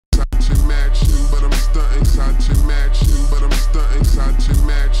Versace matching, but I'm stunting. Versace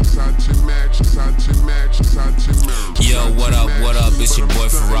match, Versace match, Versace match, Versace match. Yo, what up, what up? It's your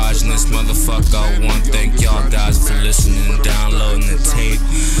boy Ferraj and this motherfucker. I wanna thank y'all guys for listening and downloading the tape.